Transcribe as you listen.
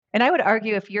And I would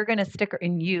argue if you're going to stick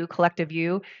in you, collective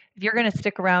you, if you're going to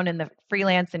stick around in the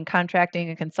freelance and contracting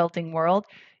and consulting world,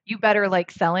 you better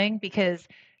like selling because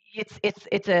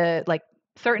it's a like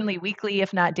certainly weekly,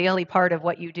 if not daily part of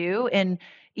what you do. And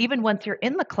even once you're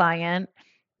in the client,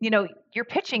 you're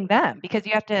pitching them because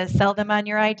you have to sell them on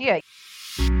your idea.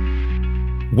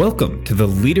 Welcome to the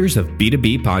Leaders of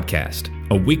B2B podcast,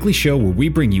 a weekly show where we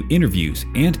bring you interviews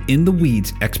and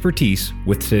in-the-weeds expertise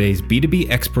with today's B2B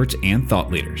experts and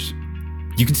thought leaders.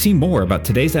 You can see more about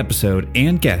today's episode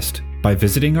and guest by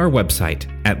visiting our website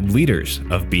at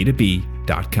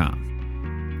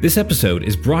leadersofb2b.com. This episode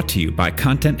is brought to you by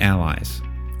Content Allies.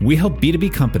 We help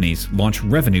B2B companies launch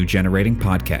revenue-generating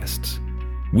podcasts.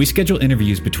 We schedule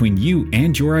interviews between you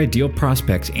and your ideal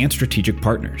prospects and strategic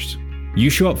partners. You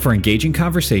show up for engaging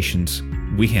conversations,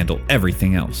 we handle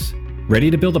everything else. Ready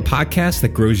to build a podcast that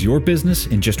grows your business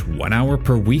in just 1 hour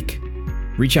per week?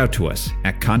 Reach out to us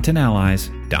at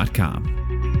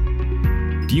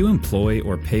contentallies.com. Do you employ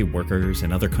or pay workers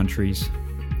in other countries?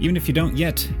 Even if you don't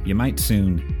yet, you might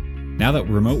soon. Now that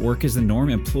remote work is the norm,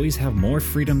 employees have more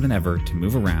freedom than ever to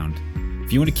move around.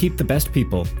 If you want to keep the best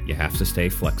people, you have to stay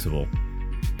flexible.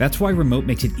 That's why remote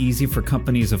makes it easy for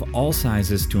companies of all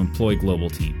sizes to employ global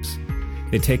teams.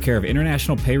 They take care of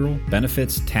international payroll,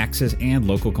 benefits, taxes, and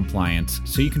local compliance,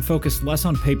 so you can focus less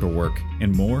on paperwork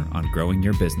and more on growing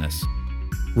your business.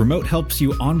 Remote helps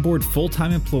you onboard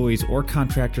full-time employees or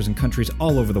contractors in countries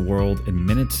all over the world in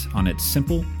minutes on its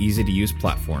simple, easy-to-use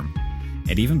platform.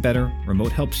 And even better,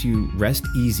 Remote helps you rest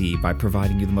easy by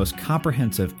providing you the most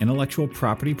comprehensive intellectual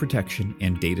property protection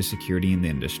and data security in the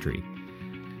industry.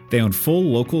 They own full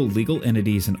local legal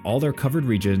entities in all their covered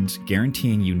regions,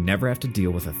 guaranteeing you never have to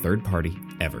deal with a third party,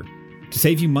 ever. To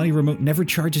save you money, Remote never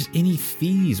charges any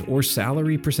fees or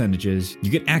salary percentages. You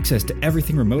get access to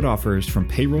everything Remote offers, from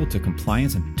payroll to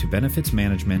compliance and to benefits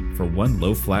management, for one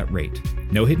low flat rate.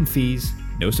 No hidden fees,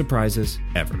 no surprises,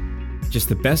 ever. Just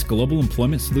the best global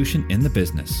employment solution in the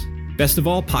business. Best of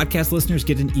all, podcast listeners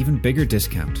get an even bigger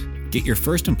discount. Get your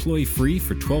first employee free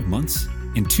for 12 months.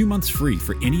 And 2 months free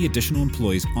for any additional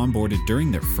employees onboarded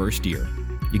during their first year.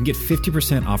 You can get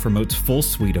 50% off Remote's full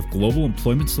suite of global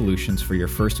employment solutions for your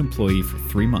first employee for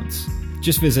 3 months.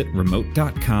 Just visit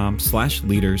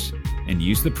remote.com/leaders and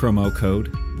use the promo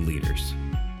code LEADERS.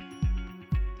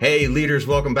 Hey leaders,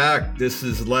 welcome back. This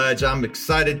is Ledge. I'm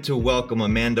excited to welcome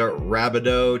Amanda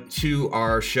Rabideau to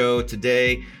our show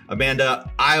today.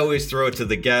 Amanda, I always throw it to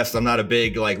the guest. I'm not a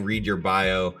big read your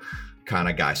bio kind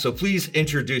of guy. So please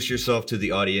introduce yourself to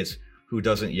the audience who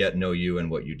doesn't yet know you and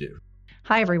what you do.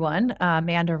 Hi, everyone.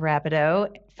 Amanda Rabideau,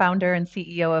 founder and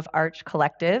CEO of Arch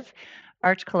Collective.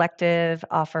 Arch Collective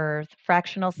offers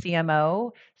fractional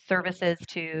CMO services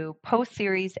to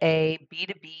post-Series A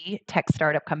B2B tech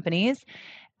startup companies.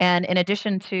 And in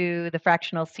addition to the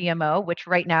fractional CMO, which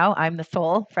right now I'm the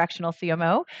sole fractional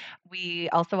CMO, we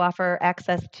also offer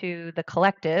access to the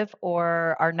collective,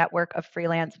 or our network of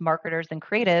freelance marketers and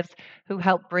creatives who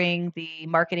help bring the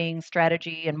marketing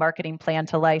strategy and marketing plan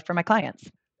to life for my clients.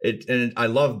 And I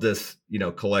love this,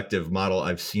 collective model.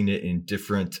 I've seen it in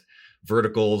different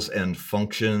verticals and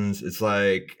functions. It's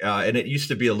and it used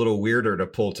to be a little weirder to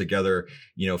pull together,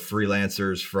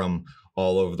 freelancers from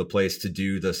all over the place to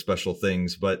do the special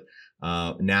things. But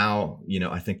now,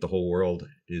 I think the whole world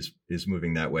is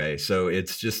moving that way. So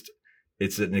it's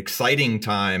an exciting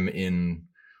time in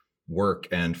work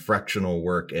and fractional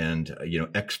work and,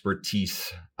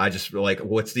 expertise. I just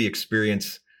what's the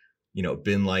experience,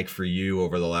 been like for you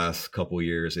over the last couple of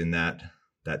years in that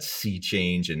sea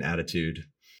change in attitude?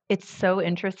 It's so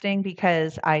interesting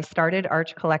because I started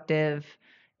Arch Collective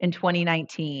in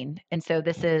 2019. And so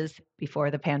this is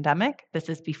before the pandemic. This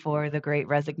is before the Great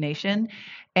Resignation.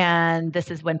 And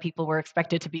this is when people were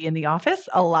expected to be in the office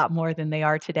a lot more than they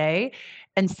are today.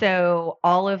 And so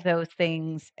all of those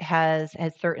things has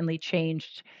certainly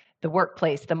changed the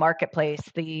workplace, the marketplace,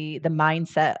 the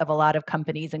mindset of a lot of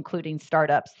companies, including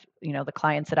startups, the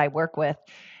clients that I work with.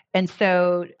 And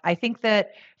so I think that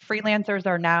freelancers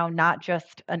are now not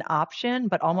just an option,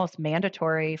 but almost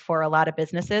mandatory for a lot of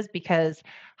businesses, because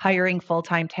hiring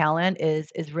full-time talent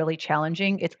is really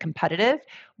challenging. It's competitive.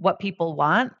 What people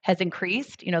want has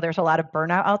increased. There's a lot of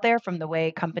burnout out there from the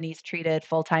way companies treated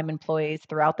full-time employees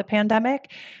throughout the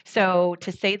pandemic. So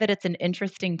to say that it's an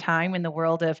interesting time in the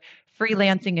world of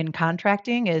freelancing and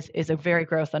contracting is a very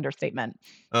gross understatement.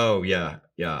 Oh, yeah.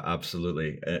 Yeah,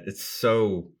 absolutely. It's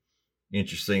so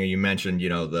interesting. You mentioned,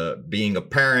 the being a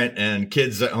parent and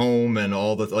kids at home and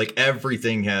all the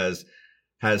everything has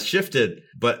shifted.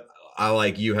 But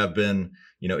you have been,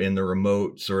 in the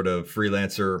remote sort of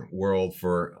freelancer world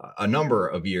for a number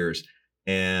of years.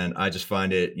 And I just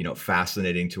find it,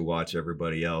 fascinating to watch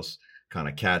everybody else kind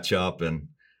of catch up and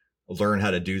learn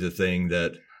how to do the thing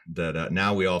that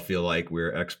now we all feel like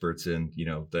we're experts in,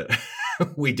 that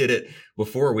we did it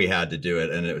before we had to do it.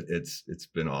 And it's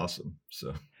been awesome.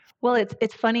 So. Well,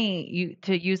 it's funny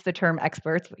to use the term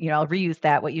experts, I'll reuse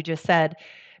that, what you just said,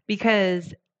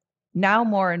 because now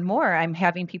more and more I'm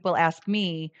having people ask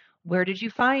me, where did you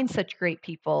find such great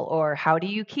people? Or how do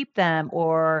you keep them?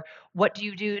 Or what do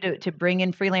you do to bring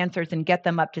in freelancers and get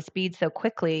them up to speed so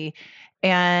quickly?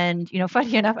 And,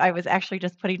 funny enough, I was actually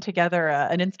just putting together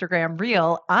an Instagram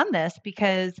reel on this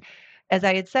because as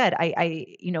I had said,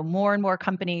 more and more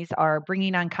companies are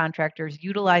bringing on contractors,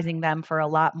 utilizing them for a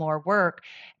lot more work.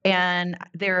 And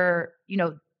there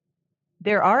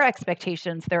are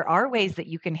expectations. There are ways that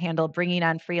you can handle bringing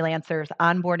on freelancers,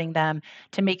 onboarding them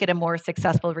to make it a more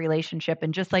successful relationship.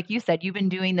 And just like you said, you've been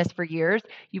doing this for years.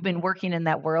 You've been working in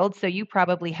that world. So you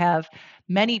probably have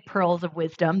many pearls of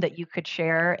wisdom that you could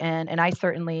share. And I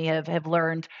certainly have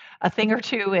learned a thing or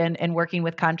two in working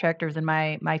with contractors in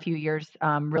my few years,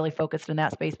 really focused in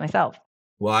that space myself.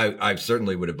 Well, I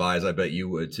certainly would advise, I bet you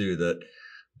would too, that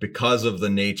because of the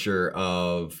nature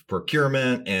of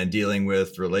procurement and dealing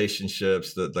with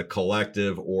relationships, the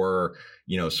collective or,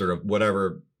 sort of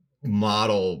whatever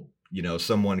model,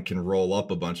 someone can roll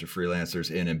up a bunch of freelancers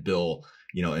in and bill,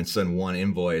 and send one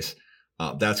invoice.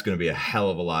 That's going to be a hell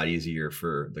of a lot easier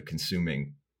for the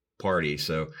consuming party.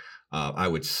 So I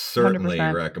would certainly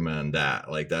 100%. recommend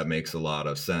that. Like that makes a lot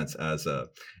of sense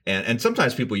and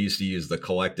sometimes people used to use the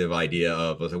collective idea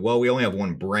of, well, we only have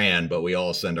one brand, but we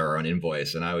all send our own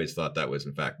invoice. And I always thought that was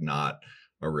in fact not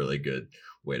a really good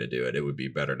way to do it. It would be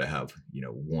better to have,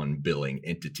 one billing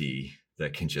entity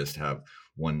that can just have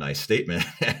one nice statement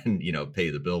and, pay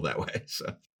the bill that way.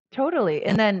 So Totally.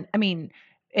 And then,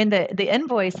 and the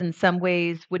invoice in some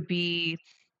ways would be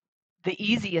the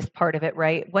easiest part of it,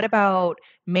 right? What about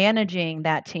managing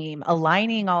that team,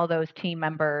 aligning all those team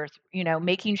members,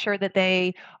 making sure that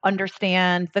they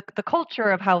understand the culture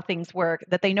of how things work,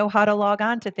 that they know how to log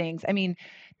on to things.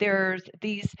 There's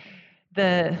these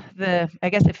the I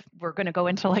guess if we're going to go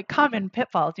into like common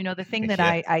pitfalls, the thing that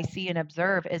yeah. I see and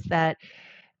observe is that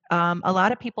a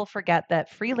lot of people forget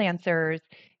that freelancers,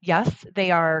 yes,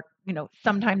 they are,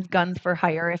 sometimes guns for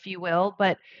hire, if you will,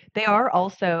 but they are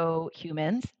also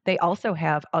humans. They also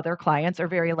have other clients, or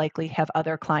very likely have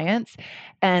other clients.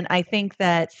 And I think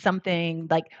that something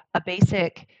like a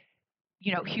basic,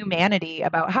 humanity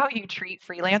about how you treat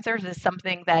freelancers is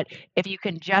something that if you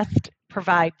can just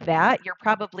provide that, you're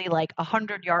probably like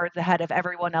 100 yards ahead of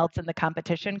everyone else in the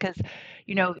competition. Because,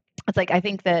 it's like I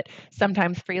think that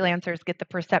sometimes freelancers get the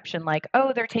perception like,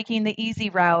 oh, they're taking the easy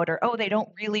route, or oh, they don't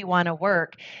really want to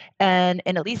work. And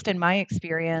at least in my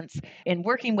experience in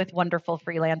working with wonderful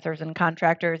freelancers and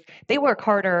contractors, they work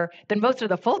harder than most of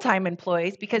the full-time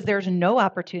employees because there's no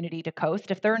opportunity to coast.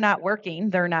 If they're not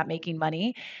working, they're not making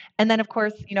money. And then, of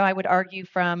course, I would argue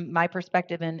from my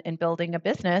perspective in building a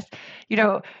business,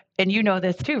 and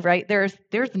this too, right?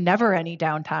 There's never any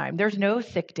downtime. There's no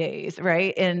sick days,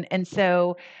 right? And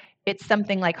so it's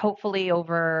something like hopefully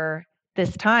over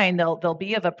this time there'll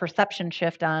be of a perception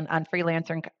shift on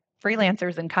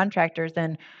freelancers and contractors,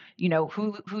 and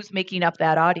who's making up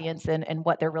that audience and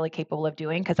what they're really capable of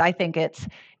doing, because I think it's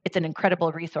an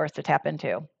incredible resource to tap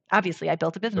into. Obviously, I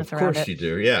built a business around it. Of course you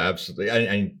do. Yeah, absolutely.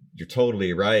 And you're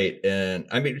totally right. And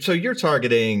so you're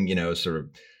targeting, sort of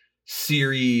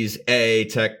Series A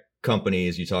tech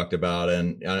companies you talked about.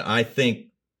 And I think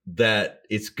that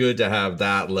it's good to have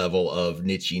that level of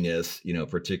nichiness,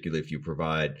 particularly if you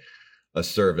provide a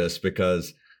service,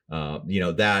 because,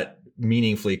 that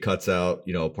meaningfully cuts out,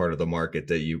 part of the market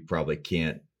that you probably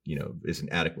can't, isn't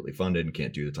adequately funded and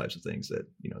can't do the types of things that,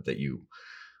 that you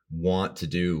want to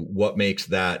do. What makes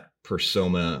that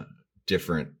persona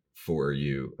different for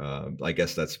you? I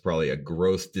guess that's probably a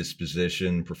growth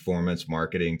disposition, performance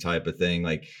marketing type of thing.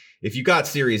 Like if you got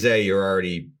Series A, you're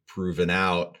already proven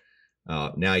out.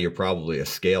 Now you're probably a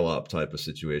scale up type of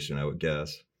situation, I would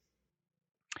guess.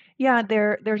 Yeah,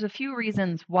 there's a few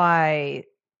reasons why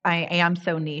I am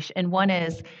so niche. And one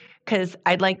is because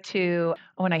I'd like to,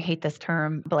 oh, and I hate this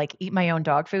term, but like eat my own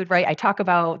dog food, right? I talk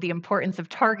about the importance of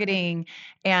targeting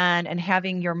and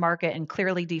having your market and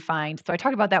clearly defined. So I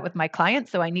talk about that with my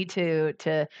clients. So I need to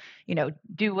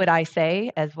do what I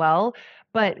say as well.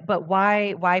 But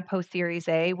why post Series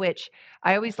A, which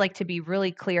I always like to be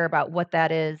really clear about what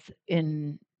that is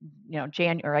in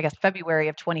January, or I guess February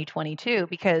of 2022,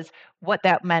 because what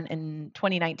that meant in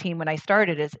 2019 when I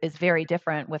started is very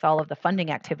different with all of the funding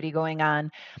activity going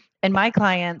on. And my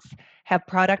clients have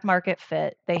product market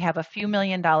fit. They have a few $1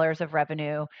 million of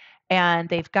revenue, and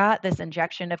they've got this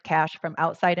injection of cash from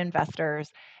outside investors,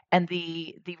 and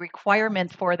the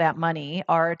requirements for that money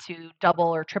are to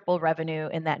double or triple revenue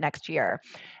in that next year.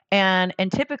 And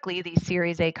typically these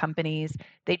Series A companies,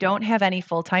 they don't have any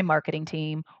full-time marketing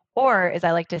team, or as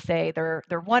I like to say, their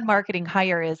one marketing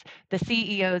hire is the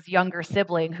CEO's younger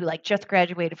sibling who like just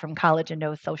graduated from college and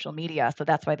knows social media. So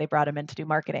that's why they brought him in to do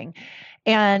marketing.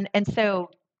 And so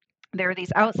there are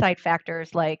these outside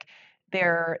factors like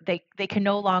they can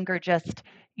no longer just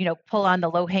pull on the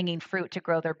low hanging fruit to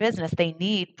grow their business. They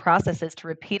need processes to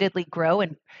repeatedly grow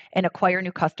and acquire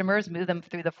new customers, move them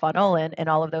through the funnel, and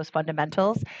all of those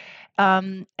fundamentals.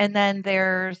 And then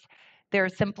there's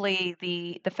simply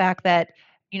the fact that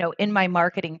in my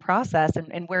marketing process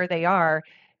and where they are,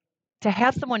 to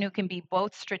have someone who can be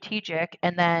both strategic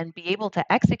and then be able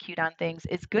to execute on things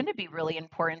is going to be really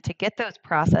important to get those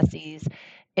processes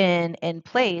in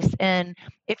place. And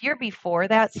if you're before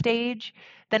that stage,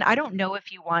 then I don't know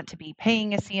if you want to be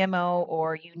paying a CMO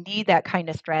or you need that kind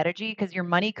of strategy because your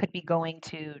money could be going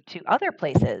to other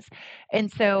places. And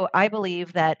so I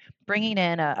believe that bringing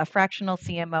in a fractional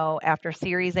CMO after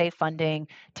Series A funding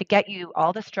to get you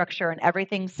all the structure and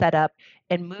everything set up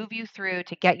and move you through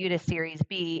to get you to Series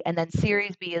B, and then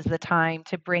Series B is the time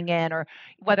to bring in, or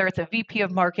whether it's a VP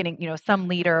of marketing, some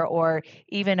leader, or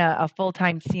even a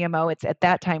full-time CMO, it's at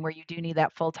that time where you do need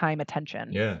that full-time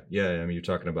attention. Yeah. I mean, you're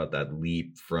talking about that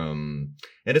leap from,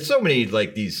 and it's so many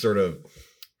like these sort of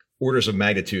orders of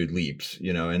magnitude leaps,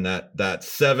 and that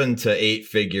 7 to 8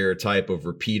 figure type of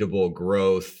repeatable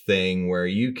growth thing where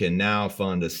you can now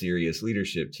fund a serious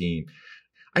leadership team.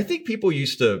 I think people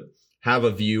used to have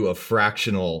a view of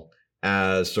fractional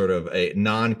as sort of a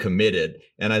non-committed.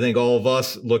 And I think all of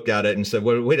us looked at it and said,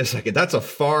 well, wait a second, that's a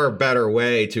far better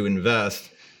way to invest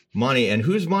money. And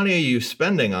whose money are you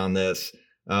spending on this?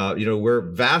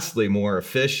 We're vastly more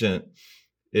efficient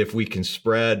if we can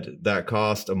spread that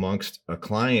cost amongst a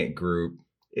client group.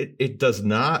 It does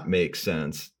not make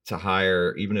sense to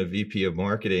hire even a VP of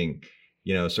marketing,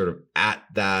 sort of at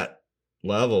that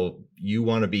level. You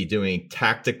want to be doing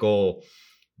tactical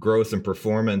growth and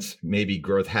performance, maybe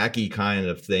growth hacky kind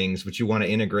of things, but you want to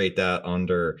integrate that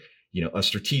under, a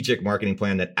strategic marketing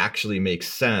plan that actually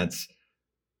makes sense.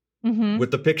 Mm-hmm. With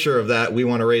the picture of that, we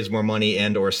want to raise more money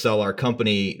and or sell our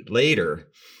company later.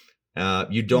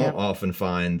 You don't often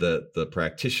find that the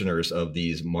practitioners of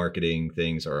these marketing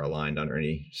things are aligned on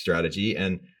any strategy.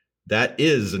 And that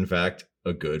is, in fact,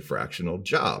 a good fractional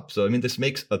job. So, I mean, this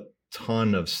makes a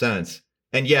ton of sense.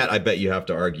 And yet I bet you have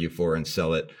to argue for and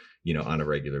sell it, on a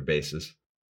regular basis.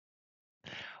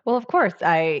 Well, of course,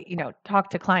 I, talk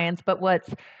to clients, but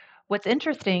what's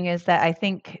interesting is that I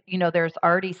think, there's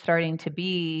already starting to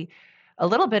be a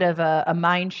little bit of a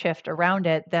mind shift around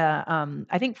it.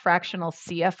 I think fractional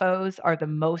CFOs are the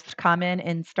most common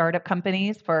in startup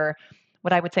companies for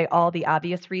what I would say all the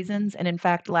obvious reasons. And in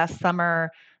fact, last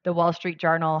summer, the Wall Street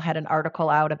Journal had an article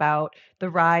out about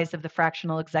the rise of the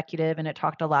fractional executive, and it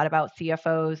talked a lot about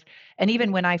CFOs. And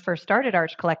even when I first started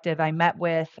Arch Collective, I met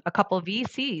with a couple of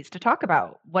VCs to talk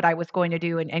about what I was going to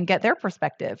do and get their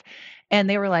perspective. And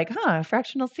they were like,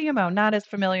 fractional CMO, not as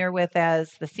familiar with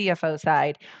as the CFO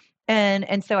side.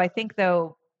 And so I think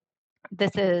though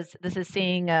this is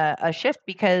seeing a shift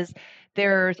because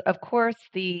there's of course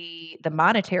the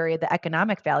monetary, the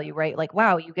economic value, right? Like,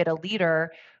 wow, you get a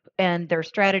leader and their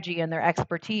strategy and their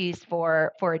expertise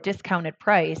for a discounted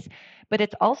price. But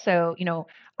it's also,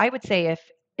 I would say if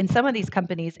in some of these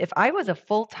companies, if I was a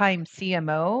full-time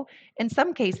CMO, in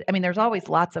some cases, I mean, there's always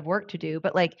lots of work to do,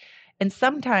 but like, and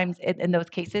sometimes in those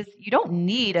cases, you don't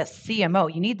need a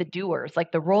CMO. You need the doers,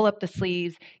 like the roll up the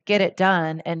sleeves, get it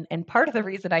done. And part of the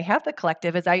reason I have the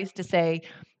collective is I used to say,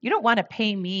 you don't want to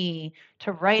pay me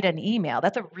to write an email.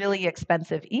 That's a really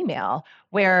expensive email.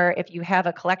 Where if you have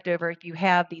a collective or if you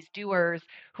have these doers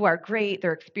who are great,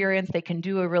 they're experienced, they can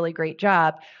do a really great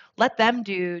job, let them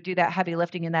do that heavy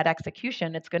lifting and that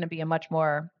execution. It's going to be a much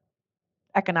more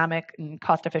economic and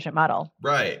cost efficient model.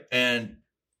 Right. And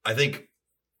I think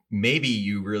maybe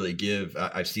you really give,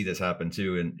 I see this happen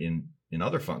too in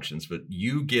other functions, but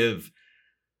you give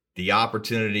the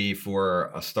opportunity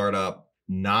for a startup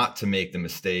not to make the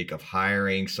mistake of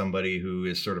hiring somebody who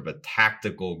is sort of a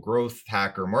tactical growth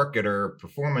hacker, marketer,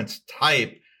 performance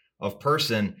type of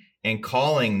person and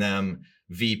calling them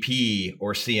VP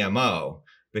or CMO,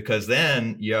 because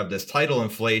then you have this title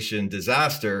inflation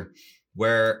disaster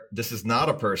where this is not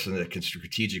a person that can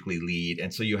strategically lead.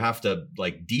 And so you have to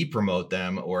like depromote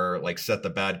them or like set the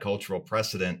bad cultural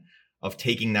precedent of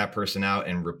taking that person out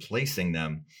and replacing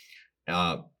them.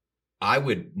 I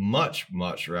would much,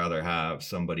 much rather have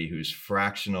somebody who's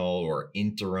fractional or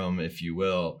interim, if you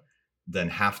will, then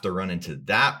have to run into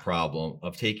that problem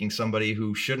of taking somebody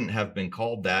who shouldn't have been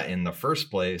called that in the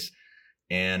first place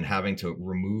and having to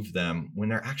remove them when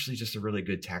they're actually just a really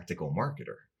good tactical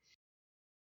marketer.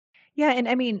 Yeah, and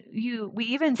I mean, we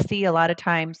even see a lot of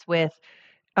times with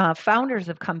founders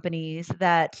of companies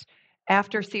that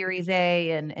after Series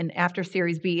A and after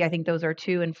Series B, I think those are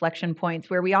two inflection points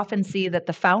where we often see that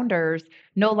the founders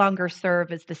no longer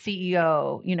serve as the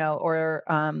CEO, or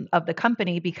of the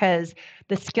company because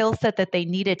the skill set that they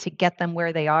needed to get them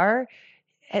where they are,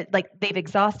 like they've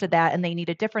exhausted that and they need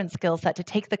a different skill set to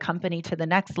take the company to the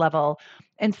next level.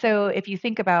 And so if you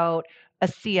think about a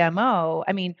CMO,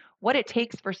 I mean, what it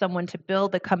takes for someone to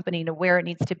build the company to where it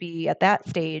needs to be at that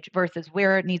stage versus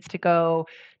where it needs to go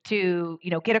to,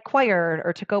 get acquired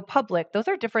or to go public, those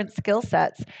are different skill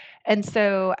sets. And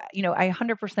so, I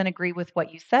 100% agree with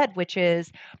what you said, which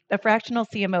is a fractional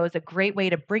CMO is a great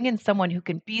way to bring in someone who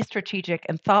can be strategic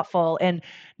and thoughtful and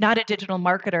not a digital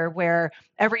marketer where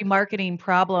every marketing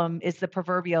problem is the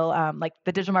proverbial, like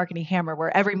the digital marketing hammer,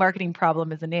 where every marketing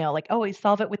problem is a nail. Like, always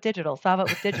solve it with digital, solve it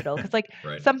with digital. Because like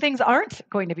Right. some things aren't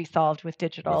going to be solved with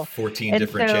digital. With 14 And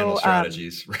different channel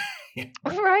strategies.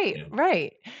 right, Yeah.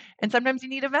 right. And sometimes you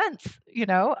need events,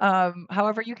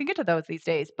 however you can get to those these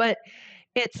days. But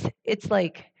it's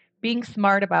like being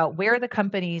smart about where the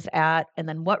company's at and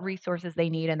then what resources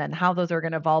they need and then how those are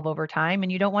going to evolve over time.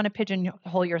 And you don't want to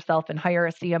pigeonhole yourself and hire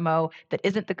a CMO that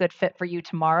isn't the good fit for you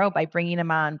tomorrow by bringing them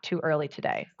on too early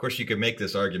today. Of course, you can make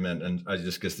this argument, and I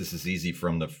just guess this is easy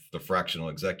from the fractional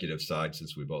executive side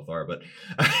since we both are, but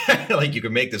like you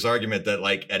can make this argument that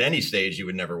like at any stage you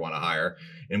would never want to hire,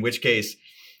 in which case,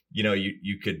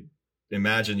 you could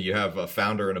imagine you have a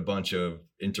founder and a bunch of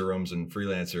interims and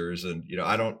freelancers. And,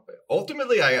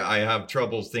 I have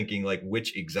troubles thinking like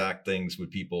which exact things would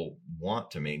people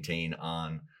want to maintain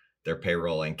on their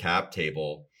payroll and cap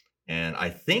table. And I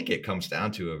think it comes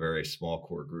down to a very small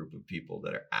core group of people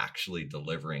that are actually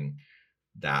delivering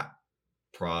that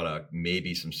product,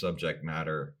 maybe some subject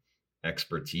matter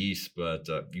expertise, but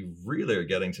you really are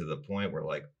getting to the point where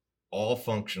like all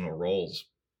functional roles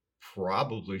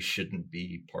probably shouldn't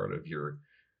be part of your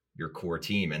core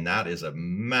team. And that is a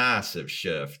massive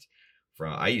shift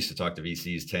from, I used to talk to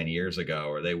VCs 10 years ago,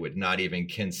 or they would not even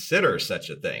consider such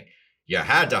a thing. You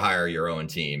had to hire your own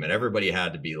team and everybody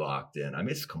had to be locked in. I mean,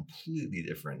 it's completely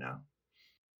different now.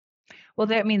 Well,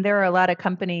 there are a lot of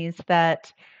companies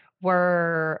that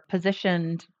were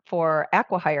positioned for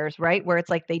acquihires, right? Where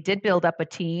it's like they did build up a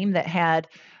team that had,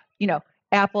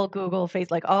 Apple, Google, Facebook,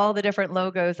 like all the different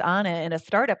logos on it in a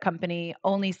startup company,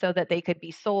 only so that they could be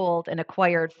sold and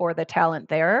acquired for the talent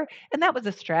there. And that was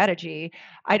a strategy.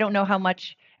 I don't know how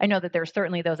much, I know that there's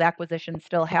certainly those acquisitions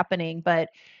still happening, but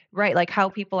right, like how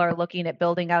people are looking at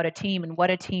building out a team and what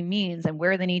a team means and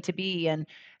where they need to be and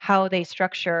how they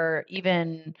structure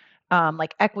even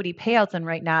like equity payouts and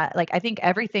right now, like I think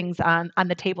everything's on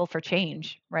the table for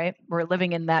change, right? We're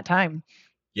living in that time.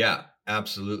 Yeah,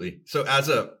 absolutely. So as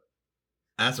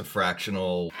a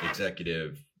fractional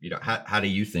executive, how do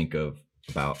you think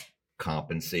about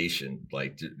compensation?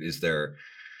 Like, is there,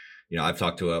 I've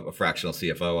talked to a fractional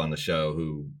CFO on the show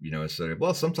who, said,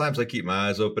 well, sometimes I keep my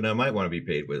eyes open. I might want to be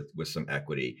paid with some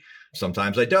equity.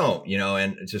 Sometimes I don't,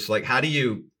 and it's just like, how do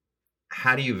you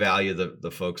value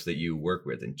the folks that you work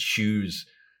with and choose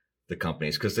the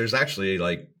companies? Because there's actually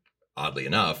like, oddly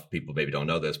enough, people maybe don't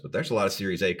know this, but there's a lot of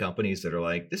Series A companies that are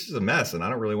like, this is a mess and I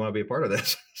don't really want to be a part of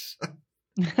this.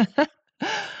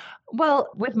 Well,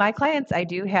 with my clients, I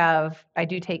do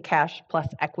take cash plus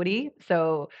equity.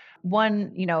 So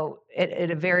one,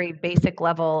 at a very basic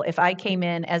level, if I came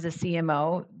in as a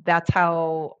CMO, that's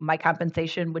how my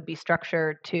compensation would be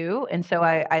structured too. And so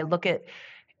I look at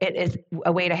it as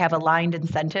a way to have aligned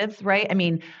incentives, right? I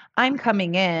mean, I'm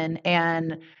coming in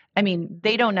and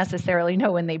they don't necessarily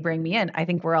know when they bring me in. I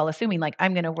think we're all assuming like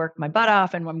I'm going to work my butt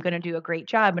off and I'm going to do a great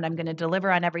job and I'm going to deliver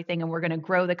on everything and we're going to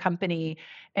grow the company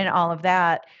and all of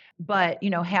that. But,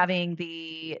 having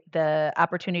the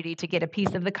opportunity to get a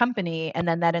piece of the company and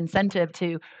then that incentive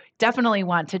to definitely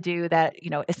want to do that,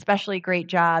 especially great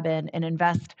job and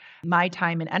invest my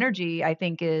time and energy, I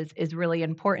think is really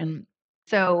important.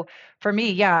 So for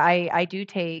me, yeah, I do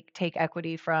take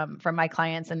equity from my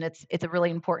clients, and it's a really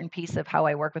important piece of how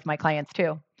I work with my clients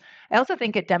too. I also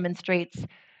think it demonstrates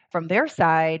from their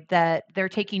side that they're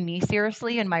taking me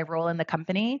seriously in my role in the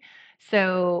company.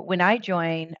 So when I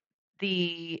join,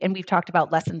 and we've talked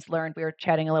about lessons learned. We were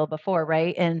chatting a little before,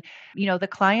 right? And, the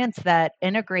clients that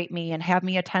integrate me and have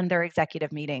me attend their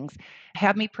executive meetings,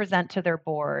 have me present to their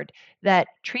board, that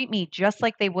treat me just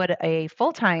like they would a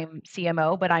full time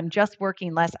CMO, but I'm just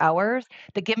working less hours,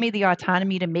 that give me the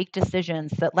autonomy to make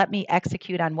decisions, that let me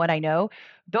execute on what I know.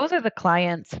 Those are the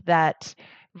clients that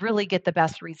really get the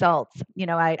best results.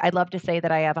 I love to say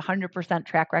that I have a 100%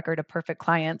 track record of perfect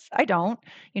clients. I don't,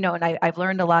 and I've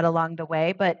learned a lot along the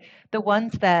way, but the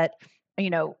ones that, you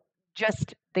know,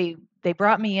 just they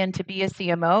brought me in to be a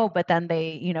CMO, but then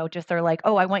they, just are like,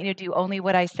 oh, I want you to do only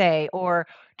what I say, or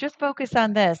just focus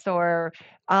on this, or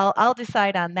I'll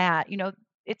decide on that.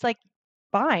 It's like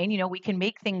fine, we can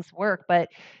make things work, but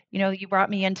you brought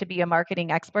me in to be a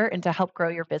marketing expert and to help grow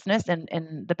your business.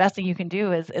 And the best thing you can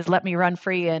do is let me run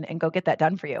free and go get that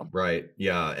done for you. Right.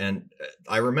 Yeah. And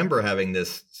I remember having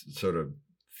this sort of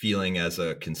feeling as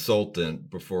a consultant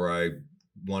before I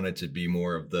wanted to be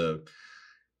more of the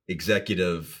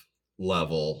executive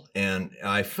level. And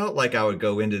I felt like I would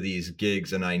go into these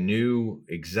gigs and I knew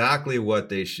exactly what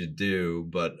they should do,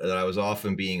 but that I was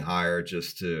often being hired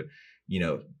just to,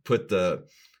 put the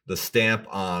stamp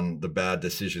on the bad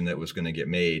decision that was going to get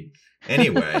made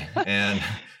anyway. And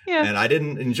Yeah. and I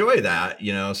didn't enjoy that,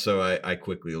 so I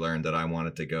quickly learned that I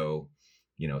wanted to go,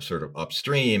 sort of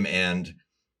upstream and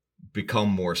become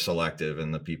more selective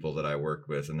in the people that I worked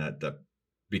with. And that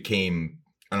became,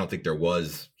 I don't think there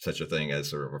was such a thing as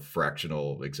sort of a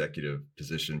fractional executive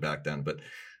position back then, but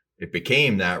it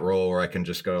became that role where I can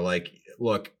just go like,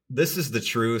 look, this is the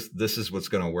truth. This is what's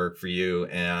going to work for you.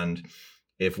 And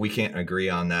if we can't agree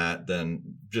on that, then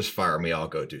just fire me. I'll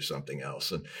go do something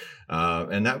else.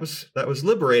 And that was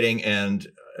liberating. And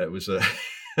it was a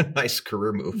nice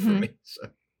career move for me. So.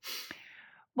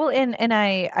 Well, and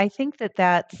I think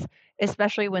that's,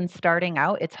 especially when starting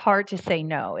out, it's hard to say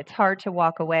no. It's hard to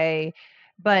walk away.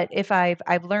 But if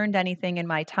I've learned anything in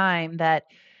my time that,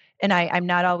 and I'm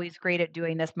not always great at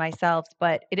doing this myself,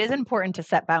 but it is important to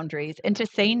set boundaries and to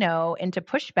say no and to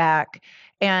push back.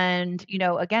 And,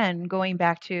 again, going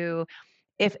back to,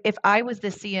 if I was the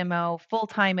CMO full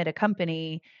time at a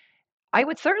company, I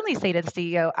would certainly say to the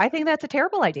CEO, I think that's a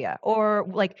terrible idea. Or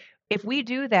like, if we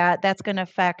do that, that's going to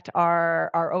affect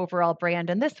our overall brand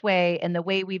in this way and the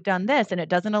way we've done this, and it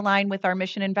doesn't align with our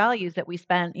mission and values that we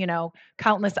spent,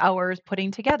 countless hours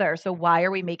putting together. So why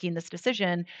are we making this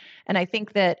decision? And I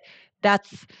think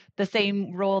that's the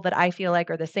same role that I feel like,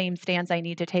 or the same stance I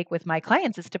need to take with my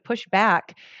clients, is to push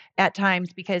back at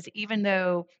times, because even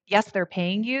though, yes, they're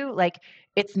paying you, like,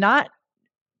 it's not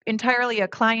entirely a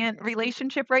client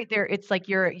relationship right there. It's like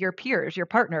your peers, your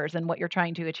partners, and what you're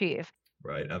trying to achieve.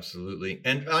 Right. Absolutely.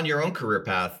 And on your own career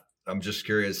path, I'm just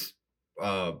curious,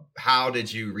 how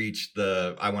did you reach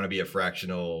I want to be a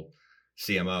fractional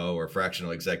CMO or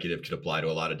fractional executive could apply to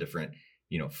a lot of different,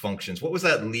 functions. What was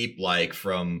that leap like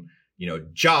from,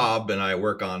 job and I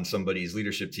work on somebody's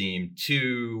leadership team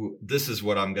to this is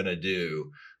what I'm going to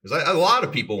do? Because a lot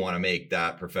of people want to make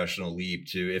that professional leap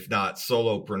to, if not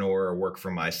solopreneur or work for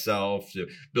myself, to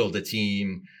build a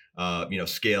team,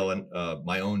 scale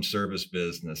my own service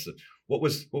business. What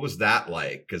was that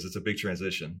like? Because it's a big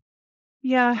transition.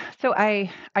 Yeah. So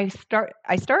I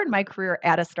started my career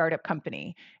at a startup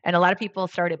company, and a lot of people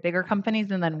start at bigger companies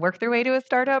and then work their way to a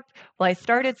startup. Well, I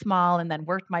started small and then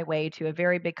worked my way to a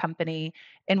very big company.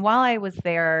 And while I was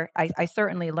there, I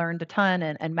certainly learned a ton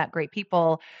and met great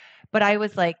people. But I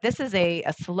was like, this is a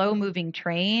slow moving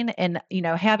train. And,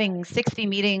 having 60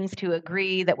 meetings to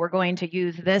agree that we're going to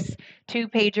use this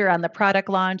 2-pager on the product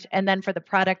launch and then for the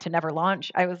product to never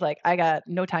launch, I was like, I got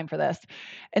no time for this.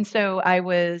 And so I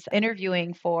was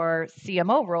interviewing for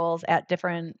CMO roles at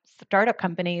different startup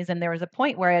companies. And there was a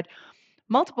point where I had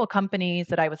multiple companies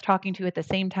that I was talking to at the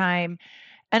same time.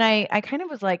 And I kind of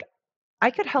was like,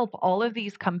 I could help all of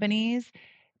these companies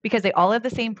because they all have the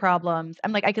same problems.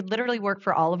 I'm like, I could literally work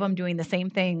for all of them doing the same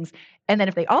things. And then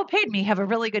if they all paid me, have a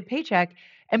really good paycheck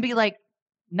and be like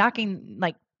knocking,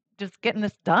 like just getting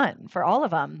this done for all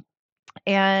of them.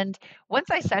 And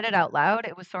once I said it out loud,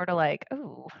 it was sort of like,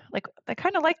 oh, like I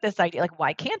kind of like this idea. Like,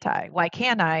 why can't I? Why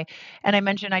can't I? And I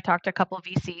mentioned I talked to a couple of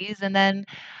VCs, and then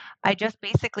I just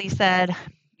basically said,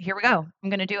 here we go. I'm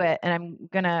going to do it. And I'm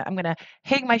going to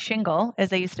hang my shingle, as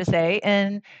they used to say,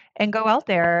 and go out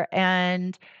there.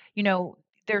 And,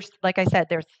 there's, like I said,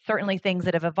 there's certainly things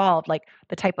that have evolved, like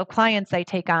the type of clients I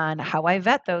take on, how I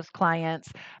vet those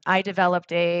clients. I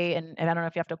developed and I don't know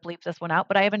if you have to bleep this one out,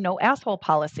 but I have a no asshole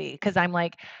policy, because I'm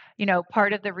like,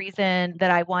 part of the reason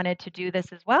that I wanted to do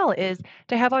this as well is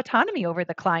to have autonomy over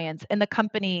the clients and the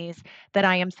companies that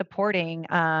I am supporting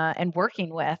and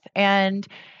working with. And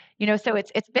So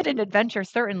it's been an adventure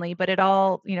certainly, but it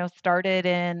all, started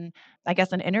in, I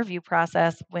guess, an interview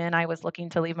process when I was looking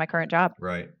to leave my current job.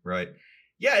 Right, right.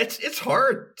 Yeah, it's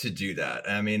hard to do that.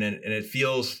 I mean, and it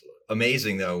feels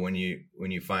amazing though when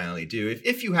you finally do.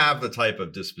 If you have the type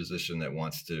of disposition that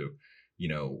wants to,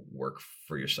 work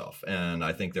for yourself. And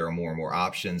I think there are more and more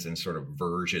options and sort of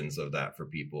versions of that for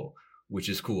people, which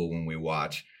is cool when we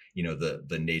watch,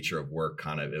 the nature of work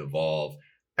kind of evolve.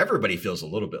 Everybody feels a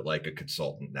little bit like a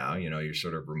consultant now. You're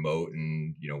sort of remote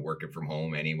and, working from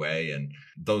home anyway. And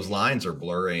those lines are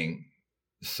blurring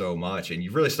so much. And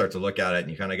you really start to look at it and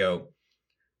you kind of go,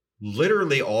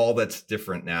 literally all that's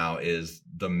different now is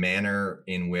the manner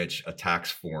in which a tax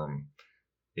form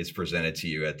is presented to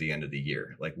you at the end of the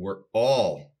year. Like, we're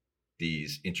all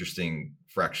these interesting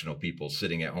fractional people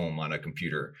sitting at home on a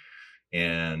computer.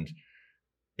 And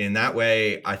in that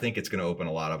way, I think it's going to open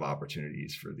a lot of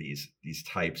opportunities for these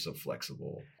types of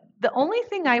flexible. The only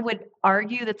thing I would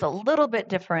argue that's a little bit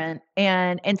different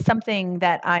and something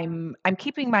that I'm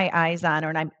keeping my eyes on,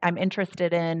 or I'm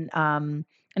interested in, and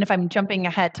if I'm jumping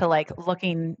ahead to like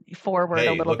looking forward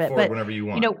a little look bit, forward but whenever you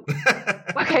want.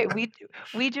 Okay,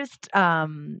 we just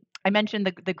I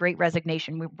mentioned the Great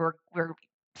Resignation. We're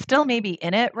still maybe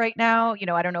in it right now.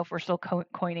 I don't know if we're still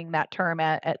coining that term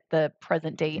at the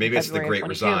present date. Maybe it's the February Great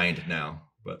Resigned now,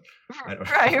 but I don't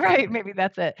right. Maybe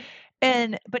that's it.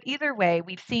 But either way,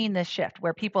 we've seen this shift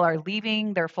where people are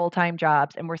leaving their full-time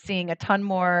jobs, and we're seeing a ton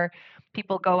more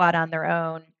people go out on their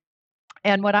own.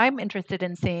 And what I'm interested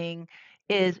in seeing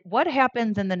is what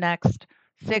happens in the next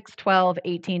 6, 12,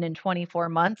 18, and 24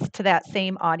 months to that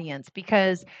same audience.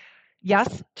 Because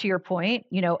yes, to your point,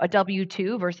 a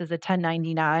W-2 versus a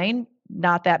 1099,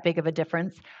 not that big of a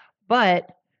difference, but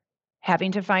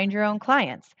having to find your own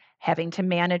clients, having to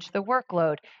manage the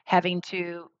workload, having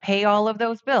to pay all of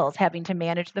those bills, having to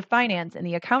manage the finance and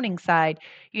the accounting side,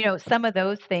 some of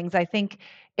those things, I think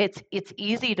it's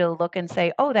easy to look and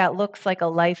say, oh, that looks like a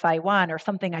life I want, or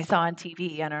something I saw on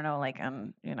TV. I don't know, like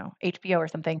on, HBO or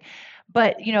something.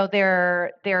 But,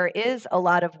 there is a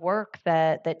lot of work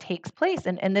that takes place.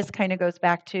 And this kind of goes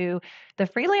back to the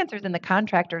freelancers and the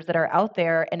contractors that are out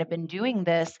there and have been doing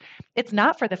this. It's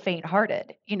not for the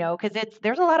faint-hearted, because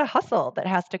there's a lot of hustle that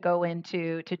has to go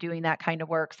into doing that kind of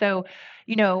work. So,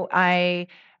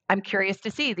 I'm curious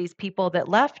to see these people that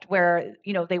left where,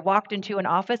 they walked into an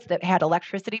office that had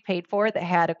electricity paid for, that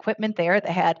had equipment there, that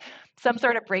had some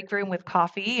sort of break room with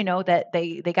coffee, that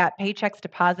they got paychecks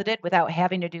deposited without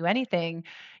having to do anything.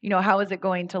 How is it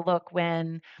going to look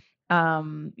when,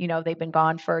 they've been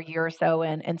gone for a year or so,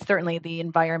 and certainly the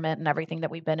environment and everything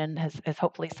that we've been in has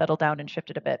hopefully settled down and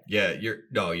shifted a bit. Yeah, you're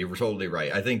totally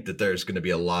right. I think that there's going to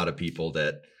be a lot of people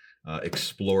that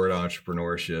explored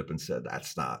entrepreneurship and said,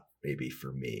 that's not maybe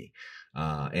for me.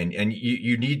 And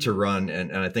you need to run.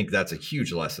 And I think that's a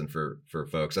huge lesson for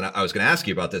folks. And I was going to ask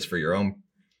you about this for your own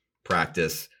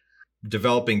practice,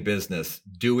 developing business,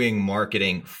 doing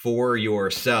marketing for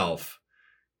yourself,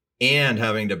 and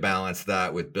having to balance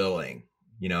that with billing,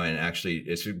 and actually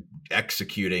it's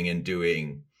executing and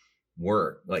doing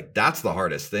work. Like, that's the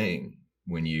hardest thing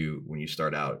when you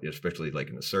start out, especially like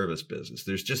in the service business.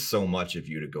 There's just so much of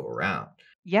you to go around.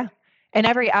 Yeah. And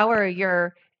every hour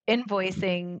you're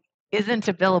invoicing isn't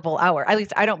a billable hour. At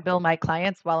least I don't bill my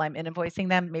clients while I'm invoicing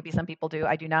them. Maybe some people do.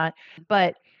 I do not.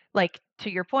 But like,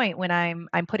 to your point, when I'm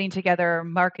putting together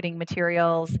marketing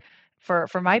materials for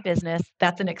my business,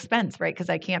 that's an expense, right? Because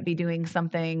I can't be doing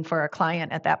something for a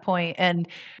client at that point. And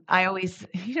I always,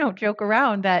 joke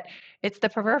around that it's the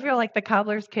proverbial, like, the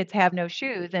cobbler's kids have no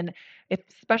shoes. And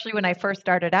especially when I first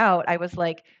started out, I was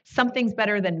like, something's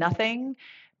better than nothing.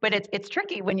 But it's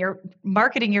tricky when you're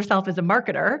marketing yourself as a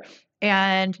marketer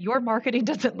and your marketing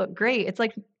doesn't look great. It's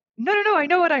like, no, I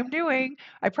know what I'm doing.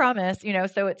 I promise,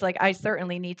 so it's like, I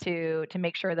certainly need to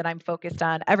make sure that I'm focused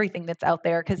on everything that's out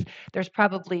there, because there's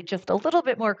probably just a little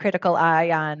bit more critical eye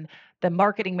on the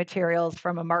marketing materials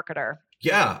from a marketer.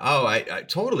 Yeah. Oh, I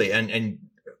totally. And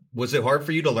was it hard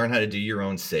for you to learn how to do your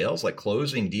own sales? Like,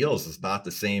 closing deals is not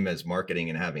the same as marketing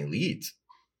and having leads.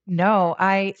 No,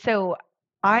 I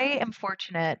am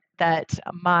fortunate that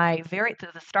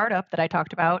the startup that I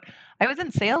talked about, I was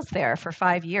in sales there for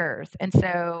 5 years. And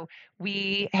so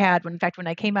when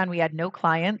I came on, we had no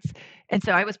clients. And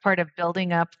so I was part of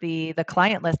building up the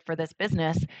client list for this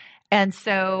business. And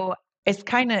so it's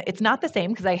not the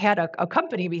same because I had a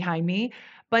company behind me,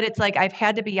 but it's like, I've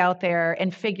had to be out there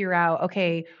and figure out,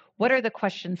 okay, what are the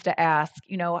questions to ask?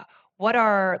 What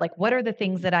are the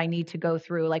things that I need to go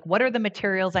through? Like, what are the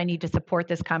materials I need to support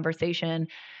this conversation?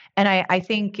 And I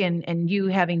think, and you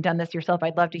having done this yourself,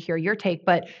 I'd love to hear your take.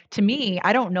 But to me,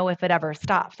 I don't know if it ever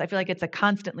stops. I feel like it's a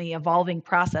constantly evolving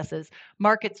process as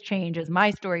markets change, as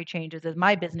my story changes, as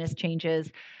my business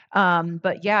changes.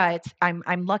 But yeah,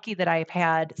 I'm lucky that I've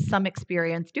had some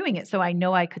experience doing it, so I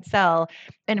know I could sell.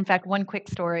 And in fact, one quick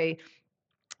story.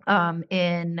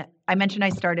 In I mentioned I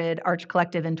started Arch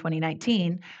Collective in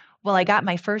 2019. Well, I got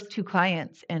my first two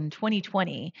clients in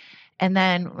 2020, and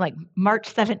then like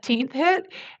March 17th hit,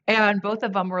 and both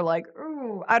of them were like,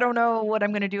 "Ooh, I don't know what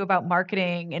I'm going to do about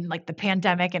marketing," and like the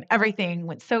pandemic and everything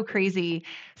went so crazy.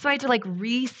 So I had to like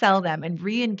resell them and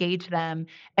re-engage them,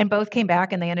 and both came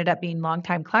back, and they ended up being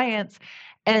longtime clients.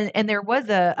 And there was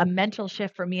a mental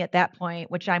shift for me at that point,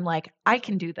 which I'm like, I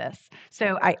can do this.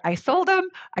 So I sold them,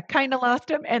 I kind of lost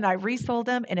them, and I resold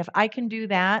them. And if I can do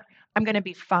that, I'm going to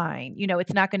be fine.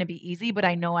 It's not going to be easy, but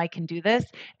I know I can do this.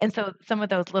 And so some of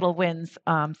those little wins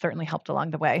certainly helped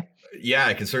along the way. Yeah,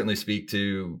 I can certainly speak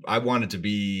to, I wanted to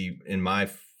be in my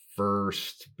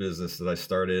first business that I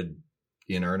started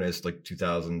in earnest, like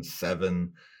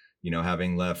 2007,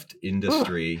 having left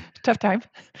industry. Ooh, tough time.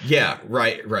 Yeah,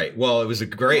 right. Well, it was a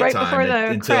great right time before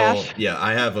the until crash. Yeah,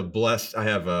 I have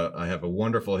a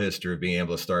wonderful history of being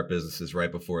able to start businesses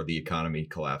right before the economy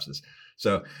collapses.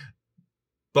 So,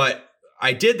 but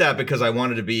I did that because I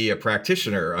wanted to be a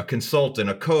practitioner, a consultant,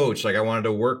 a coach. Like I wanted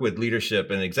to work with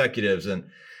leadership and executives, and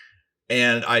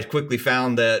I quickly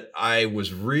found that I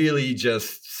was really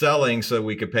just selling so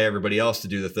we could pay everybody else to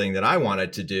do the thing that I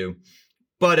wanted to do.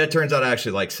 But it turns out I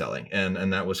actually like selling,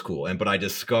 and that was cool. But I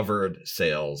discovered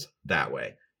sales that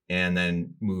way, and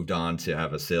then moved on to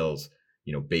have a sales,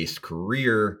 based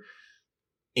career,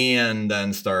 and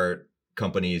then start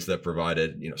companies that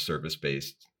provided,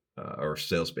 service-based or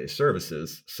sales-based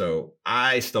services. So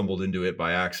I stumbled into it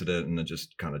by accident and then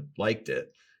just kind of liked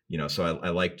it, so I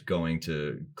liked going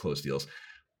to close deals.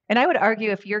 And I would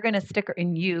argue if you're going to stick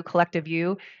collective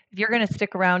you, if you're going to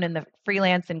stick around in the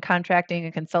freelance and contracting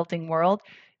and consulting world,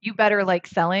 you better like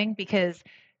selling, because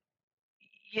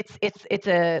it's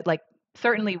a like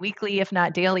certainly weekly, if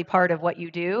not daily part of what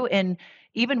you do. And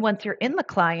even once you're in the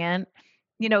client,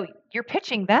 you're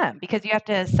pitching them because you have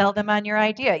to sell them on your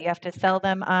idea. You have to sell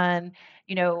them on,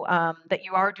 that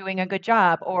you are doing a good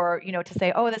job, or, to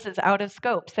say, oh, this is out of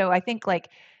scope. So I think like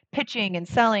pitching and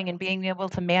selling and being able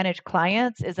to manage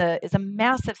clients is a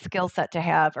massive skill set to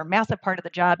have, or massive part of the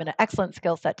job, and an excellent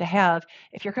skill set to have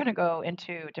if you're going to go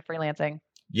into freelancing.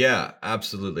 Yeah,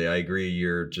 absolutely. I agree.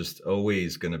 You're just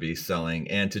always going to be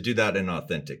selling, and to do that in an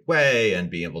authentic way and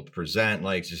be able to present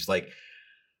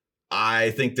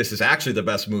I think this is actually the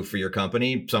best move for your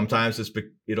company. Sometimes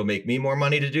it'll make me more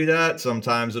money to do that.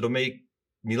 Sometimes it'll make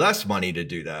me less money to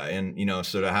do that. And,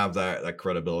 so to have that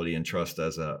credibility and trust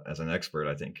as an expert,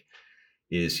 I think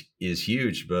is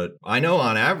huge. But I know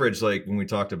on average, like when we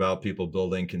talked about people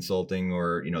building consulting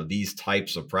or, these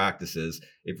types of practices,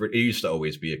 it used to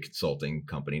always be a consulting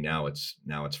company. Now it's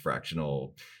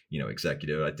fractional,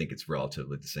 executive. I think it's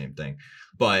relatively the same thing.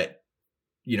 But,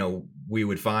 we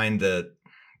would find that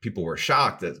people were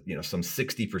shocked that, some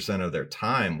 60% of their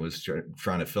time was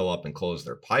trying to fill up and close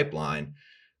their pipeline,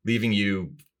 leaving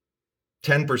you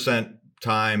 10%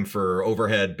 time for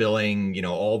overhead billing,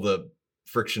 all the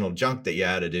frictional junk that you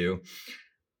had to do.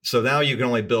 So now you can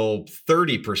only bill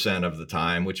 30% of the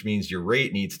time, which means your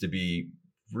rate needs to be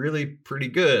really pretty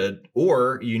good,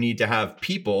 or you need to have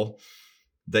people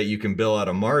that you can bill at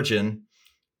a margin,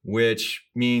 which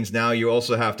means now you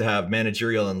also have to have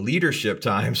managerial and leadership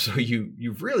time. So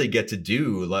you really get to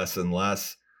do less and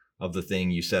less of the thing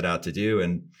you set out to do.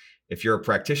 And if you're a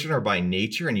practitioner by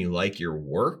nature and you like your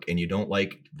work and you don't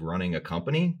like running a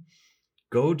company,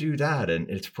 go do that. And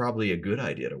it's probably a good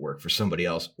idea to work for somebody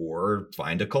else, or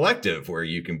find a collective where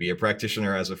you can be a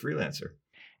practitioner as a freelancer.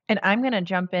 And I'm going to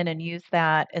jump in and use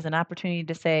that as an opportunity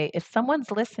to say, if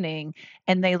someone's listening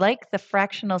and they like the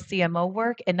fractional CMO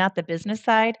work and not the business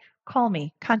side, call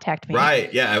me, contact me.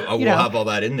 Right. Yeah. We'll have all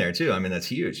that in there too. I mean, that's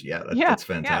huge. Yeah. That's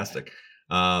fantastic.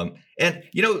 Yeah. And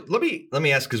let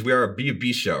me ask, because we are a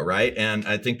B2B show, right? And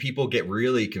I think people get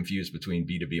really confused between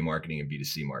B2B marketing and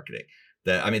B2C marketing.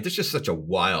 There's just such a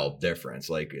wild difference,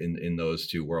 like in those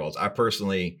two worlds. I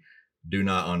personally do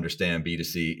not understand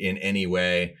B2C in any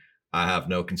way. I have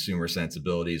no consumer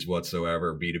sensibilities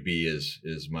whatsoever. B2B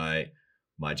is my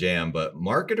jam, but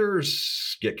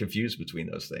marketers get confused between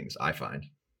those things, I find.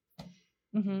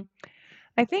 Mm-hmm.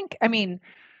 In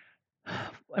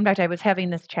fact, I was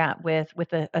having this chat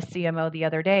with a CMO the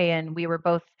other day, and we were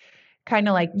both kind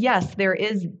of like, yes, there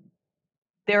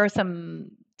are some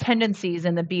tendencies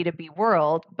in the B2B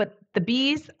world, but the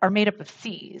B's are made up of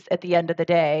C's at the end of the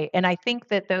day. And I think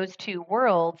that those two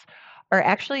worlds are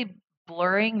actually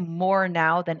blurring more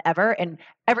now than ever. And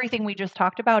everything we just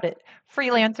talked about, it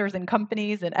freelancers and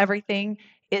companies and everything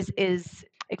is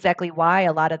exactly why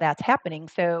a lot of that's happening.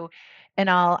 So, and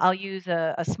I'll use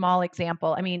a small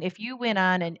example. I mean, if you went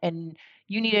on and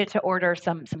you needed to order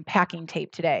some packing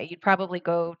tape today, you'd probably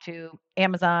go to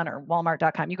Amazon or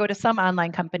Walmart.com. You go to some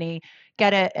online company,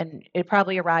 get it, and it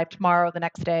probably arrived tomorrow, the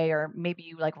next day, or maybe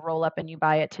you like roll up and you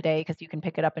buy it today because you can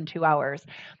pick it up in 2 hours.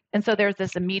 And so there's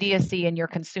this immediacy in your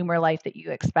consumer life that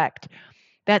you expect.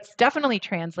 That's definitely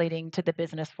translating to the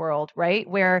business world, right?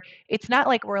 Where it's not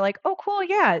like we're like, oh, cool,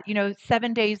 yeah,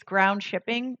 7 days ground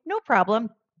shipping, no problem,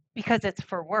 because it's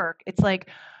for work. It's like,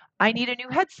 I need a new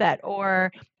headset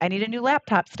or I need a new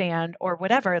laptop stand or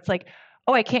whatever. It's like,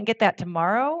 oh, I can't get that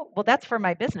tomorrow. Well, that's for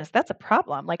my business. That's a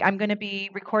problem. Like, I'm going to be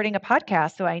recording a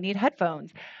podcast, so I need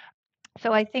headphones.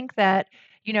 So I think that,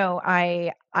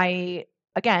 I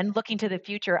again, looking to the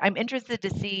future, I'm interested to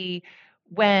see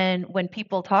when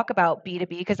people talk about B2B,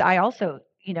 because I also,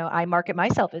 I market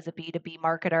myself as a B2B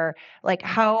marketer, like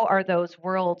how are those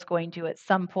worlds going to at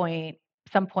some point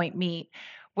meet?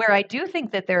 Where I do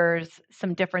think that there's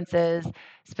some differences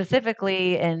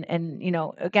specifically, and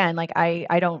again, like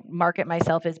I don't market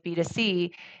myself as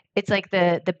B2C. It's like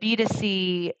the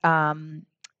B2C,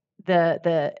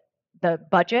 the the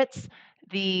budgets,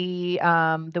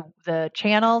 the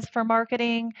channels for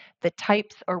marketing, the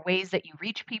types or ways that you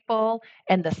reach people,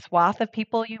 and the swath of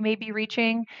people you may be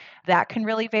reaching, that can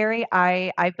really vary.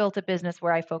 I built a business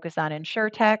where I focus on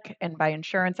insurtech, and by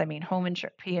insurance I mean home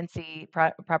insurance, P&C,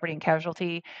 property and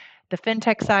casualty, the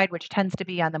fintech side, which tends to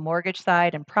be on the mortgage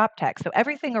side, and prop tech. So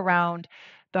everything around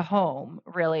the home,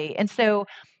 really. And so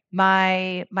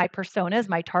my personas,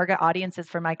 my target audiences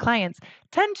for my clients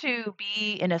tend to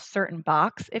be in a certain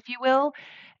box, if you will.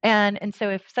 And so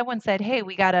if someone said, "Hey,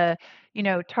 we got to,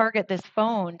 target this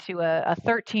phone to a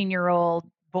 13-year-old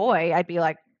boy," I'd be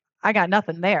like, "I got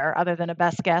nothing there other than a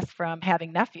best guess from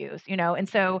having nephews." And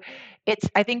so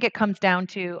I think it comes down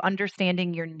to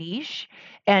understanding your niche,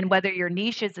 and whether your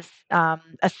niche is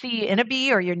a C and a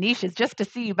B, or your niche is just a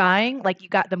C buying. Like,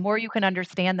 the more you can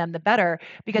understand them, the better,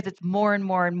 because it's more and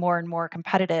more and more and more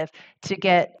competitive to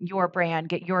get your brand,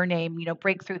 get your name,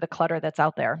 break through the clutter that's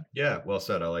out there. Yeah, well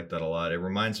said. I like that a lot. It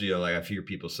reminds me of, like, I hear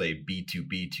people say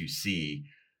B2B2C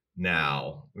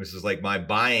now, which is like my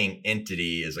buying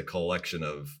entity is a collection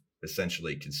of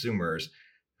essentially consumers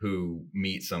who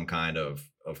meet some kind of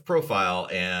profile,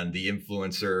 and the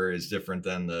influencer is different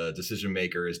than the decision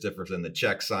maker, is different than the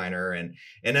check signer, and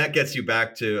that gets you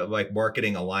back to like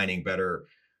marketing aligning better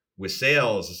with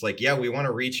sales. It's like, yeah, we want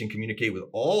to reach and communicate with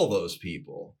all those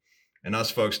people, and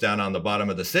us folks down on the bottom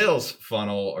of the sales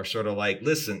funnel are sort of like,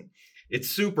 listen, it's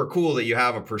super cool that you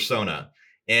have a persona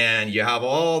and you have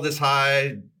all this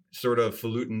high sort of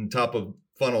falutin top of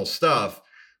funnel stuff,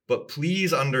 but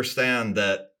please understand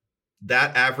that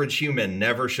average human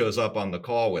never shows up on the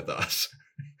call with us.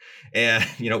 And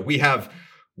we have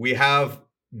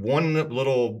one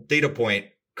little data point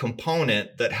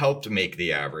component that helped make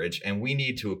the average, and we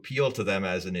need to appeal to them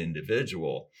as an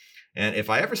individual. And if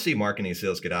I ever see marketing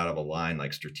sales get out of a line,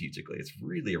 like strategically, it's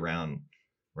really around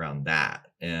that.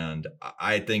 And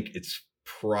I think it's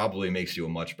probably makes you a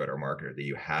much better marketer that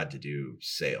you had to do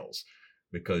sales,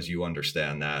 because you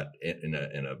understand that in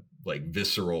a like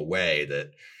visceral way, that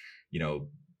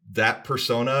that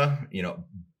persona,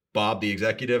 Bob the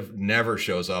executive, never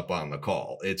shows up on the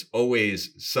call. It's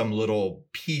always some little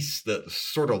piece that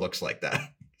sort of looks like that.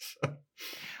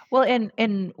 Well,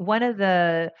 and one of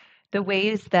the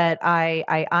ways that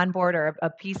I onboard, or a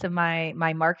piece of my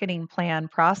marketing plan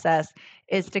process,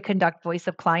 is to conduct voice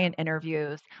of client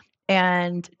interviews.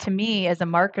 And to me, as a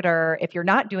marketer, if you're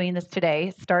not doing this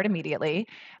today, start immediately.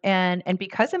 And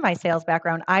because of my sales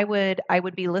background, I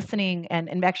would be listening,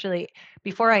 and actually,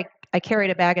 before I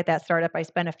carried a bag at that startup, I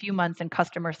spent a few months in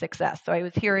customer success. So I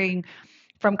was hearing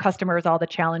from customers all the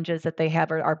challenges that they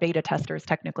have, or our beta testers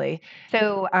technically.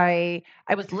 So I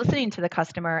was listening to the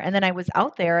customer, and then I was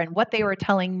out there, and what they were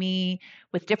telling me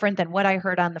was different than what I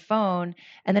heard on the phone,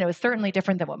 and then it was certainly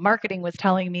different than what marketing was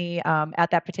telling me at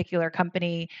that particular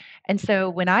company. And so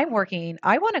when I'm working,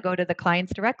 I want to go to the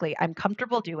clients directly. I'm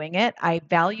comfortable doing it. I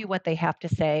value what they have to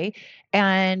say,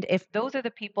 and if those are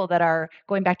the people that are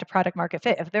going back to product market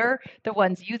fit, if they're the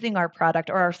ones using our product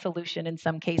or our solution in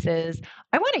some cases,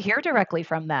 I want to hear directly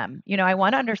from them. I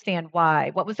want to understand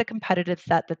why. What was the competitive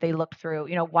set that they looked through?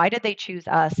 Why did they choose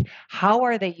us? How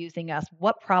are they using us?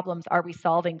 What problems are we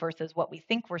solving versus what we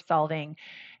think we're solving?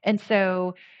 And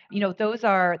so,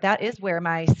 that is where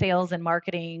my sales and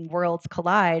marketing worlds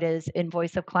collide, is in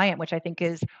voice of client, which I think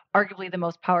is arguably the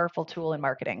most powerful tool in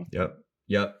marketing. Yep.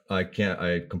 Yep.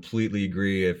 I completely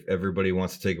agree. If everybody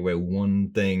wants to take away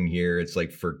one thing here, it's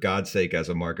like, for God's sake, as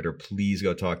a marketer, please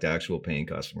go talk to actual paying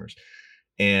customers.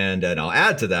 And I'll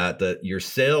add to that your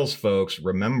sales folks,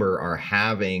 remember, are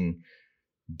having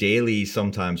daily,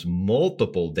 sometimes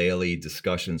multiple daily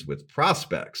discussions with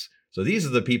prospects. So these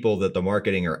are the people that the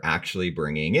marketing are actually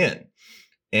bringing in.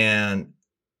 And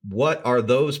what are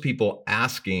those people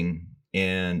asking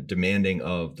and demanding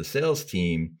of the sales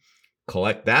team?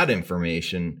 Collect that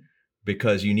information,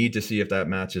 because you need to see if that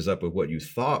matches up with what you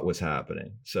thought was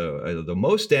happening. So the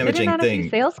most damaging thing,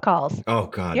 sales calls. Oh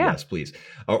God, yeah. Yes, please.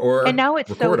 And now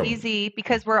it's so easy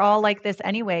because we're all like this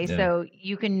anyway. Yeah. So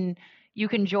you can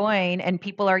join, and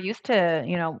people are used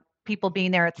to, people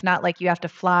being there. It's not like you have to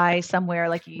fly somewhere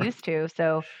like you used to.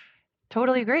 So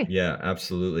totally agree. Yeah,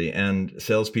 absolutely. And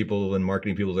salespeople and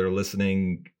marketing people that are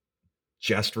listening,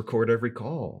 just record every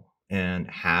call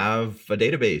and have a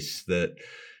database that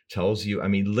tells you,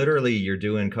 literally you're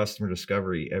doing customer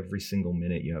discovery every single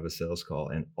minute you have a sales call,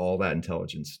 and all that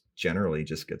intelligence generally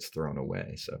just gets thrown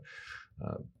away. So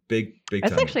big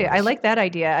That's actually, I like that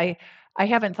idea. I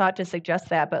haven't thought to suggest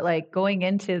that, but like going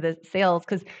into the sales,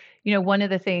 because, one of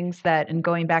the things that, and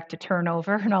going back to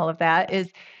turnover and all of that, is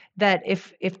that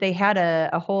if they had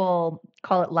a whole,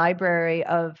 call it library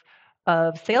of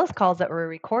sales calls that were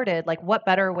recorded, like what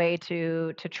better way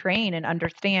to train and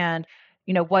understand,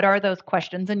 what are those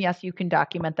questions? And yes, you can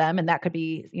document them, and that could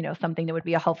be, something that would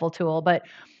be a helpful tool. But,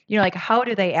 like, how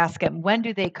do they ask it? When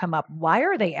do they come up? Why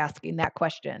are they asking that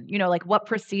question? Like what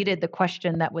preceded the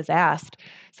question that was asked?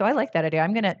 So I like that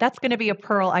idea. That's going to be a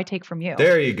pearl I take from you.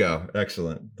 There you go.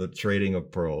 Excellent. The trading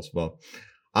of pearls. Well,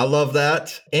 I love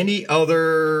that. Any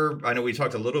other, I know we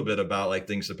talked a little bit about like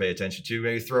things to pay attention to.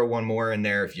 Maybe throw one more in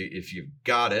there if you've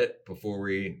got it before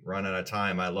we run out of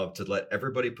time. I love to let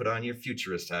everybody put on your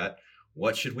futurist hat.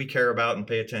 What should we care about and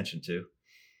pay attention to?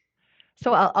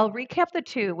 So I'll recap the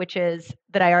two, which is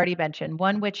that I already mentioned.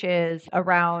 One, which is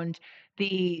around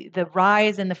the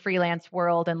rise in the freelance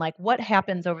world and like what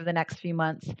happens over the next few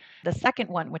months. The second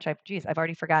one, which I've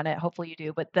already forgotten it. Hopefully you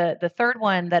do. But the third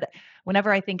one, that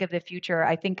whenever I think of the future,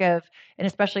 I think of, and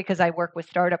especially because I work with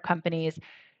startup companies,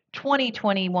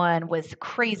 2021 was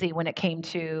crazy when it came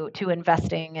to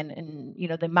investing and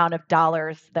the amount of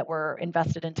dollars that were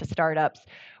invested into startups.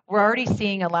 We're already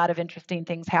seeing a lot of interesting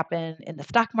things happen in the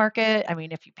stock market.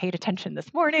 If you paid attention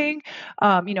this morning,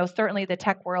 certainly the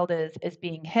tech world is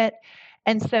being hit.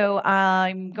 And so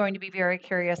I'm going to be very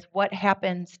curious what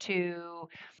happens to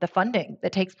the funding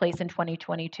that takes place in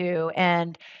 2022.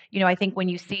 And, I think when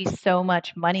you see so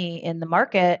much money in the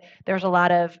market, there's a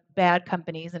lot of bad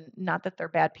companies, and not that they're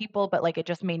bad people, but like it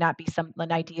just may not be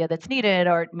an idea that's needed,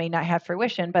 or it may not have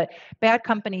fruition, but bad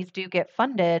companies do get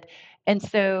funded. And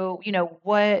so,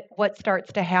 what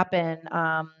starts to happen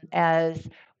as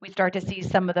we start to see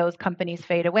some of those companies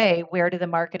fade away? Where do the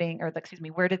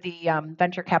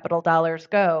venture capital dollars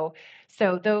go?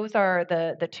 So those are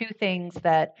the two things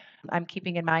that I'm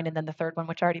keeping in mind. And then the third one,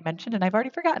 which I already mentioned, and I've already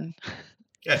forgotten.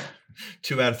 Yeah,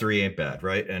 2 out of 3 ain't bad,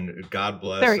 right? And God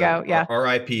bless. There we go. Yeah.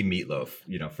 R.I.P.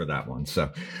 Meatloaf, for that one.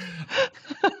 So,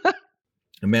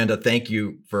 Amanda, thank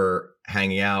you for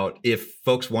hanging out. If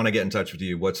folks want to get in touch with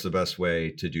you, what's the best way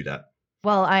to do that?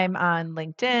 Well, I'm on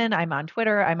LinkedIn, I'm on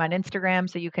Twitter, I'm on Instagram,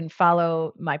 so you can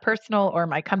follow my personal or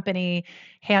my company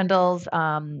handles.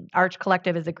 Arch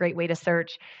Collective is a great way to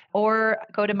search, or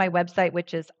go to my website,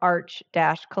 which is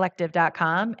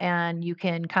arch-collective.com, and you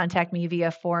can contact me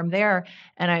via form there.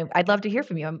 And I'd love to hear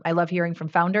from you. I love hearing from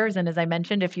founders. And as I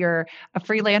mentioned, if you're a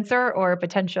freelancer or a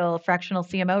potential fractional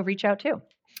CMO, reach out too.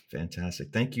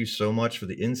 Fantastic. Thank you so much for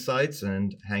the insights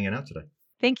and hanging out today.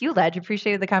 Thank you, Ledge.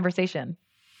 Appreciated the conversation.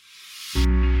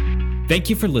 Thank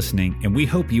you for listening, and we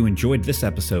hope you enjoyed this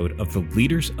episode of the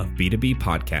Leaders of B2B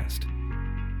podcast.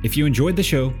 If you enjoyed the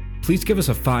show, please give us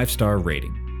a 5-star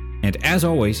rating. And as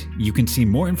always, you can see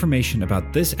more information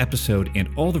about this episode and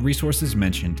all the resources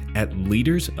mentioned at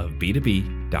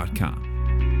leadersofb2b.com.